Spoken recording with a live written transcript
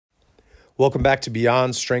Welcome back to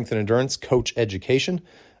Beyond Strength and Endurance Coach Education.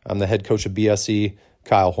 I'm the head coach of BSE,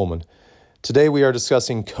 Kyle Holman. Today we are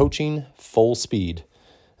discussing coaching full speed.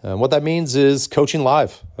 What that means is coaching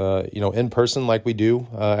live, in person like we do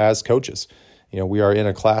as coaches. We are in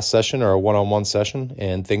a class session or a one-on-one session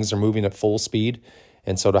and things are moving at full speed.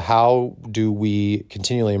 And so how do we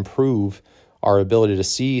continually improve our ability to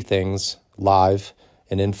see things live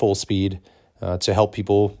and in full speed to help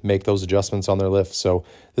people make those adjustments on their lift? So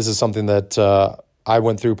this is something that I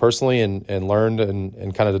went through personally and learned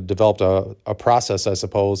and kind of developed a process, I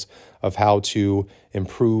suppose, of how to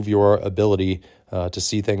improve your ability to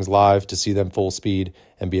see things live, to see them full speed,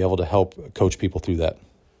 and be able to help coach people through that.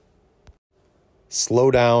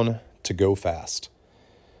 Slow down to go fast.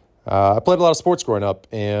 I played a lot of sports growing up,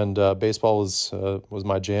 and baseball was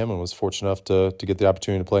my jam, and was fortunate enough to get the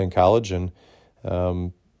opportunity to play in college. And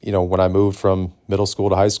when I moved from middle school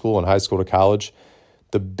to high school and high school to college,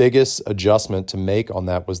 the biggest adjustment to make on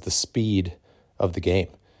that was the speed of the game.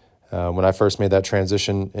 When I first made that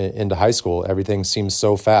transition into high school, everything seems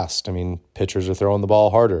so fast. I mean, pitchers are throwing the ball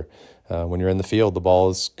harder. When you're in the field, the ball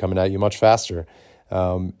is coming at you much faster.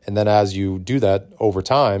 And then as you do that over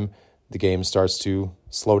time, the game starts to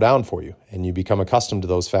slow down for you and you become accustomed to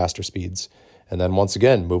those faster speeds. And then once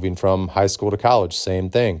again, moving from high school to college, same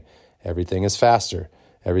thing. Everything is faster.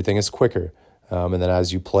 Everything is quicker. And then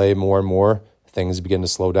as you play more and more, things begin to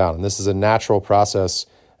slow down. And this is a natural process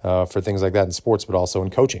for things like that in sports, but also in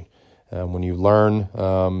coaching. When you learn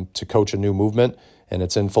to coach a new movement and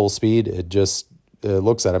it's in full speed, it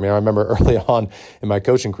looks at it. I mean, I remember early on in my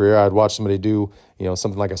coaching career, I'd watch somebody do,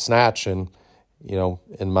 something like a snatch, and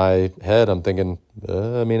in my head, I'm thinking,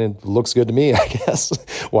 it looks good to me, I guess.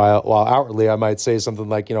 While outwardly, I might say something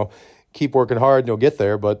like, keep working hard and you'll get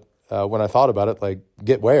there. But when I thought about it, like,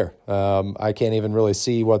 get where? I can't even really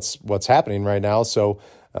see what's happening right now. So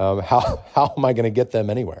how am I going to get them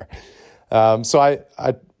anywhere? So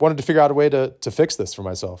I wanted to figure out a way to fix this for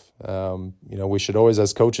myself. We should always,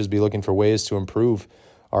 as coaches, be looking for ways to improve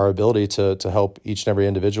our ability to help each and every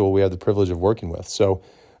individual we have the privilege of working with. So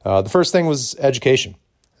the first thing was education.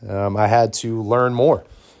 I had to learn more.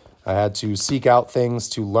 I had to seek out things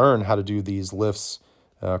to learn how to do these lifts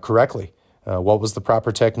correctly. What was the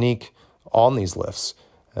proper technique on these lifts?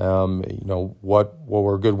 What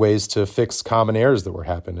were good ways to fix common errors that were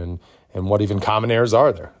happening, and what even common errors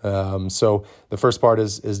are there? So the first part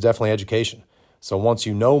is definitely education. So once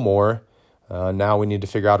you know more, now we need to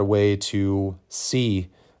figure out a way to see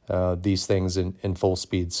these things in full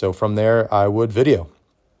speed. So from there, I would video.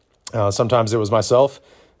 Sometimes it was myself.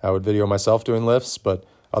 I would video myself doing lifts, but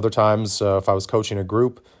other times, if I was coaching a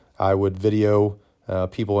group, I would video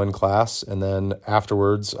people in class, and then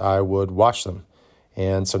afterwards I would watch them.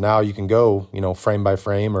 And so now you can go, frame by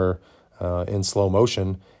frame or in slow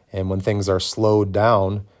motion. And when things are slowed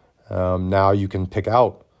down, now you can pick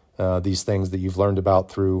out these things that you've learned about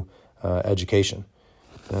through education.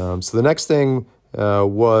 So the next thing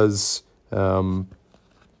was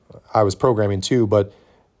I was programming too, but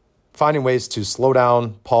finding ways to slow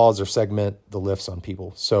down, pause, or segment the lifts on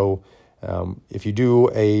people. So if you do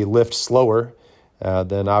a lift slower,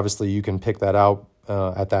 then obviously you can pick that out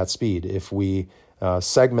at that speed. If we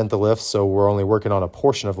segment the lift, so we're only working on a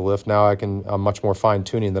portion of the lift, now I'm much more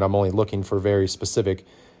fine-tuning that I'm only looking for very specific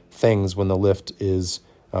things when the lift is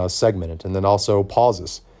segmented. And then also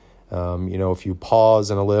pauses. If you pause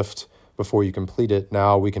in a lift before you complete it,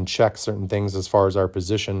 now we can check certain things as far as our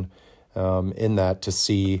position in that to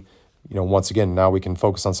see, once again, now we can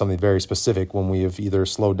focus on something very specific when we have either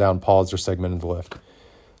slowed down, paused, or segmented the lift.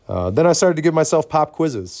 Then I started to give myself pop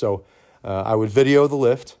quizzes. So I would video the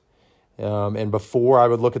lift, and before I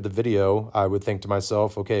would look at the video, I would think to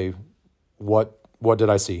myself, okay, what did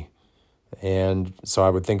I see? And so I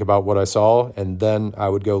would think about what I saw, and then I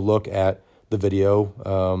would go look at the video,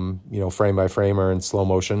 frame by frame or in slow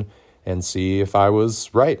motion, and see if I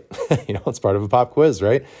was right. It's part of a pop quiz,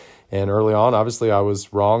 right? And early on, obviously, I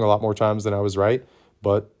was wrong a lot more times than I was right,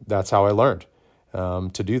 but that's how I learned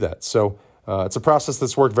to do that. So it's a process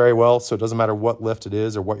that's worked very well. So it doesn't matter what lift it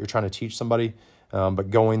is or what you're trying to teach somebody, but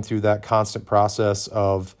going through that constant process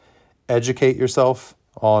of educate yourself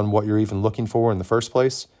on what you're even looking for in the first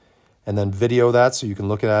place, and then video that so you can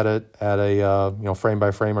look at it at a frame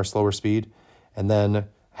by frame or slower speed, and then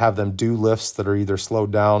have them do lifts that are either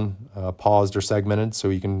slowed down, paused, or segmented, so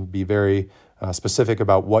you can be very specific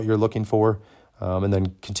about what you're looking for, and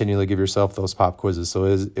then continually give yourself those pop quizzes. So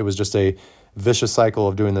it was just a vicious cycle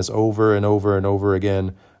of doing this over and over and over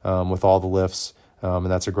again with all the lifts, and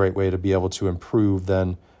that's a great way to be able to improve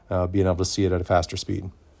then being able to see it at a faster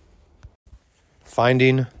speed.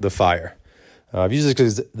 Finding the fire. I've used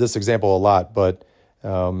this example a lot, but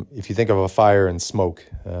if you think of a fire and smoke,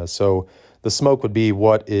 so the smoke would be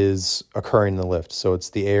what is occurring in the lift. So it's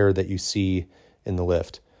the air that you see in the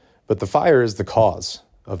lift. But the fire is the cause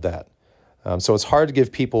of that. So it's hard to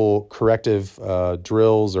give people corrective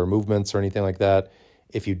drills or movements or anything like that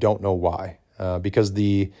if you don't know why. Because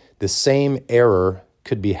the same error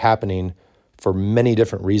could be happening for many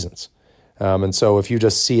different reasons. And so if you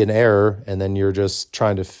just see an error and then you're just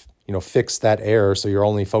trying to fix that error, so you're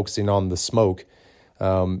only focusing on the smoke,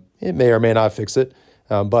 it may or may not fix it.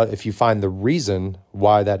 But if you find the reason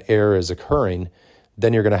why that error is occurring,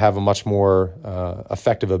 then you're going to have a much more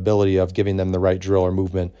effective ability of giving them the right drill or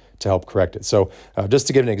movement to help correct it. So just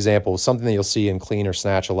to give an example, something that you'll see in clean or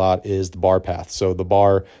snatch a lot is the bar path. So the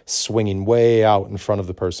bar swinging way out in front of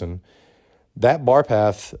the person. That bar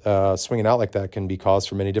path swinging out like that can be caused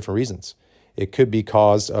for many different reasons. It could be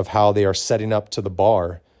caused of how they are setting up to the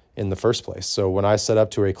bar in the first place. So when I set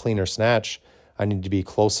up to a clean or snatch, I need to be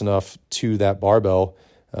close enough to that barbell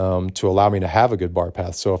to allow me to have a good bar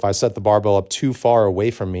path. So if I set the barbell up too far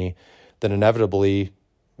away from me, then inevitably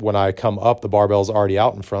when I come up, the barbell is already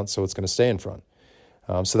out in front, so it's going to stay in front.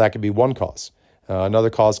 So that could be one cause. Another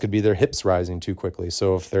cause could be their hips rising too quickly.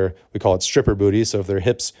 So if we call it stripper booty, so if their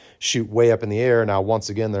hips shoot way up in the air, now once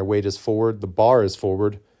again their weight is forward, the bar is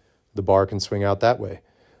forward, the bar can swing out that way.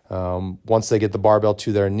 Once they get the barbell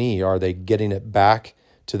to their knee, are they getting it back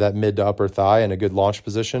to that mid to upper thigh in a good launch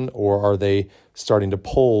position, or are they starting to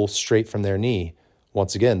pull straight from their knee?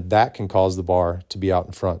 Once again, that can cause the bar to be out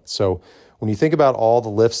in front. So when you think about all the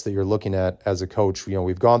lifts that you're looking at as a coach,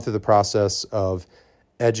 we've gone through the process of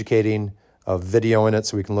educating, of videoing it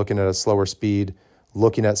so we can look in at a slower speed,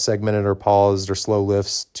 looking at segmented or paused or slow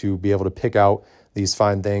lifts to be able to pick out these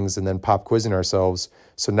fine things, and then pop quizzing ourselves.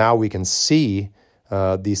 So now we can see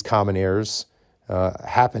these common errors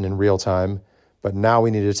happen in real time, but now we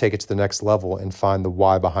need to take it to the next level and find the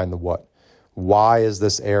why behind the what. Why is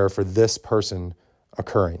this error for this person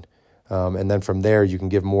occurring? And then from there, you can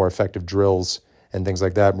give more effective drills and things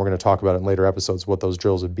like that. And we're going to talk about it in later episodes, what those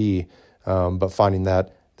drills would be. But finding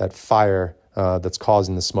that fire that's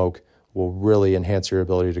causing the smoke will really enhance your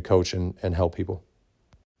ability to coach and help people.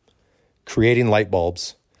 Creating light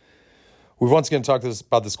bulbs. We've once again talked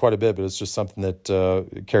about this quite a bit, but it's just something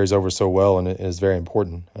that carries over so well and it is very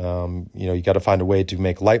important. You got to find a way to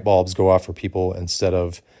make light bulbs go off for people instead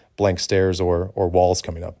of blank stares or walls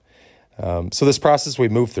coming up. So this process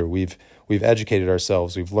we've moved through, we've educated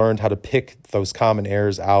ourselves. We've learned how to pick those common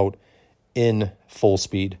errors out in full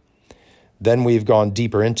speed. Then we've gone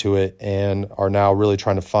deeper into it and are now really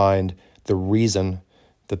trying to find the reason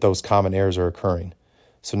that those common errors are occurring.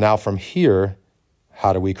 So now from here,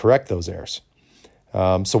 how do we correct those errors?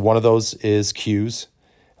 So one of those is cues,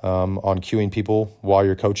 on cueing people while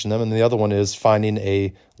you're coaching them. And the other one is finding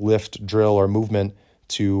a lift, drill, or movement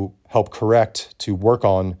to help correct, to work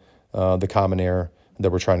on the common error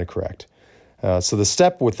that we're trying to correct. So the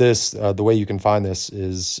step with this, the way you can find this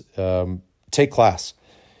is take class.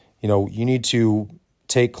 You need to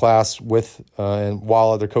take class with and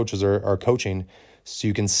while other coaches are coaching so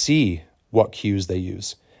you can see what cues they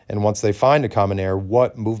use. And once they find a common error,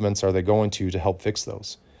 what movements are they going to help fix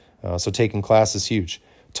those? So taking class is huge.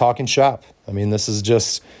 Talking shop. This is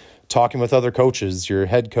just talking with other coaches, your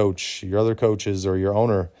head coach, your other coaches, or your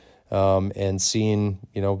owner, and seeing,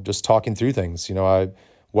 just talking through things.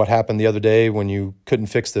 What happened the other day when you couldn't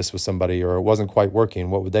fix this with somebody or it wasn't quite working?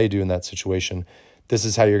 What would they do in that situation? This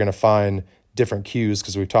is how you're going to find different cues,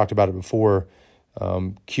 because we've talked about it before.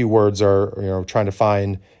 Cue words are, trying to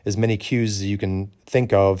find as many cues as you can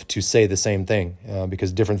think of to say the same thing,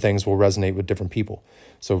 because different things will resonate with different people.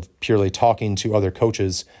 So purely talking to other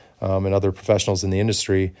coaches and other professionals in the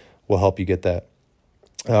industry will help you get that.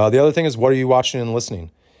 The other thing is, what are you watching and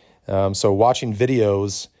listening? So watching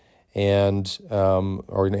videos and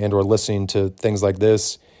or listening to things like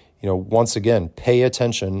this, once again, pay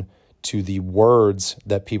attention to the words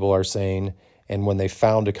that people are saying. And when they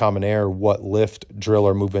found a common error, what lift, drill,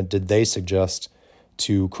 or movement did they suggest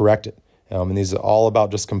to correct it? And these are all about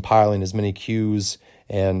just compiling as many cues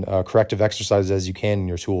and corrective exercises as you can in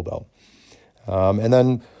your tool belt. And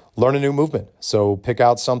then learn a new movement. So pick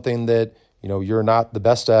out something that you're not the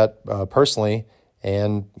best at personally,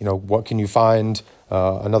 and what can you find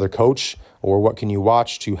another coach, or what can you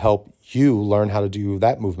watch to help you learn how to do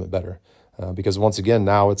that movement better? Because once again,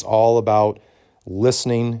 now it's all about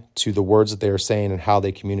listening to the words that they are saying and how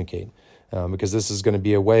they communicate. Because this is going to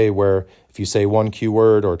be a way where if you say one cue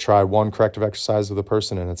word or try one corrective exercise with a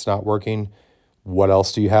person and it's not working, what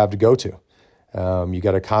else do you have to go to? You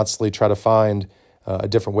got to constantly try to find a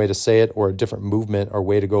different way to say it or a different movement or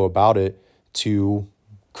way to go about it to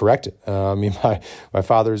correct it. I mean, my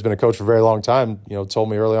father has been a coach for a very long time, told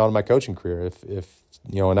me early on in my coaching career, if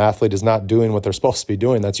an athlete is not doing what they're supposed to be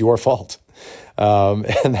doing, that's your fault. And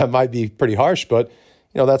that might be pretty harsh, but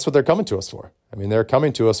that's what they're coming to us for. I mean, they're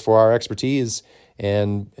coming to us for our expertise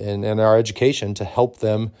and our education to help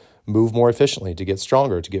them move more efficiently, to get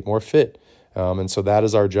stronger, to get more fit. And so that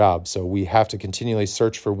is our job. So we have to continually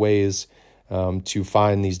search for ways to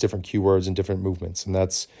find these different keywords and different movements. And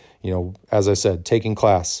that's, as I said, taking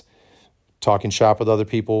class, talking shop with other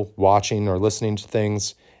people, watching or listening to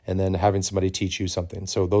things, and then having somebody teach you something.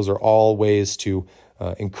 So those are all ways to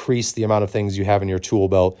increase the amount of things you have in your tool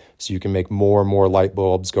belt so you can make more and more light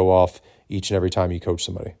bulbs go off each and every time you coach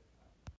somebody.